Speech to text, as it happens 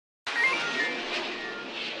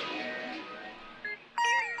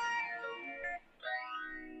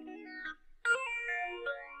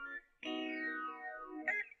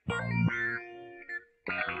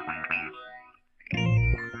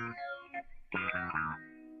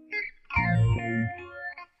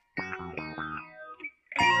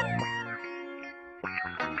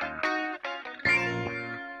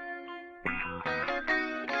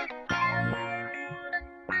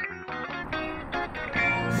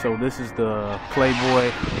So this is the Playboy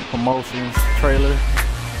Promotions trailer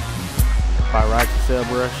by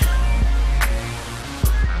Airbrush.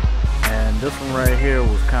 And this one right here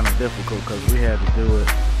was kind of difficult because we had to do it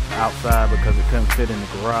outside because it couldn't fit in the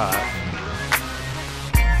garage.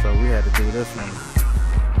 So we had to do this one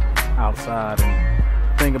outside. And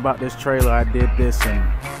the thing about this trailer, I did this in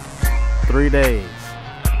 3 days.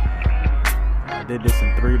 I did this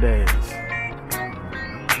in 3 days.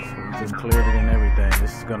 Just cleared it and everything.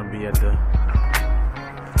 This is gonna be at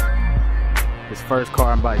his first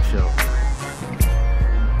car and bike show.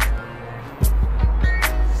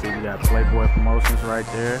 See, we got Playboy Promotions right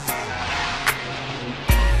there.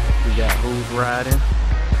 We got Who's Riding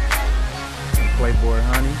and Playboy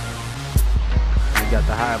Honey. We got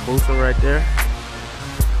the Hayabusa right there.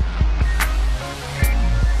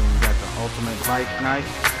 Then we got the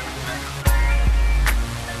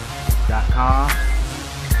ultimatebikenight.com.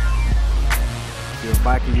 If you're a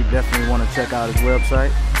biker, you definitely want to check out his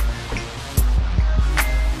website,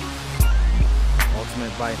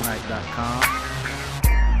 ultimatebikenight.com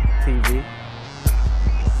TV.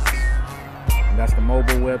 And that's the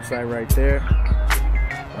mobile website right there.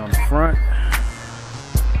 On the front,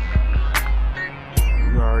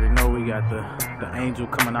 you already know we got the angel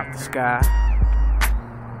coming out the sky.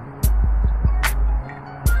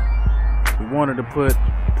 We wanted to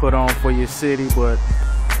put on for your city, but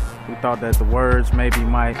we thought that the words maybe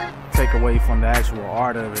might take away from the actual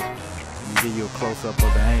art of it and give you a close-up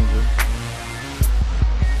of the angel.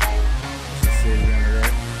 That's the city under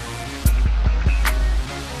there.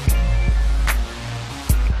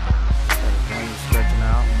 Got his wings stretching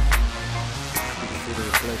out. You can see the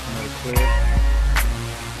reflection of the clear.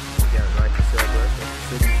 We got it right there, that's the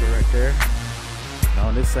signature right there. And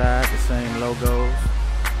on this side, the same logos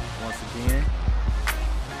once again.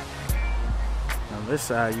 On this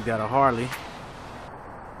side, you got a Harley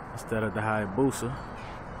instead of the Hayabusa.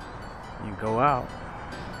 You go out,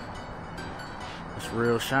 it's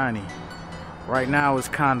real shiny. Right now, it's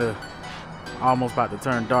kind of almost about to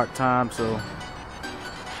turn dark time, so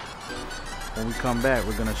when we come back,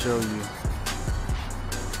 we're gonna show you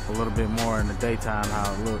a little bit more in the daytime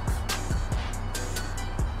how it looks.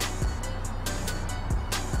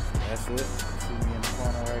 That's it. See me in the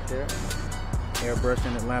corner right there.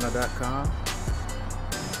 Airbrushed.atlanta.com.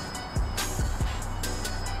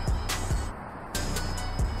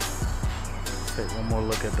 Take one more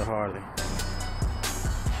look at the Harley.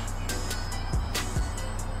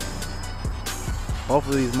 Both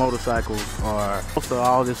of these motorcycles are, most of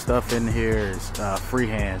all this stuff in here is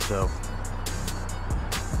freehand, so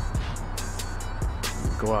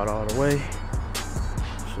go out all the way,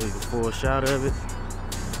 show you the full shot of it.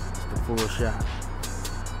 It's the full shot.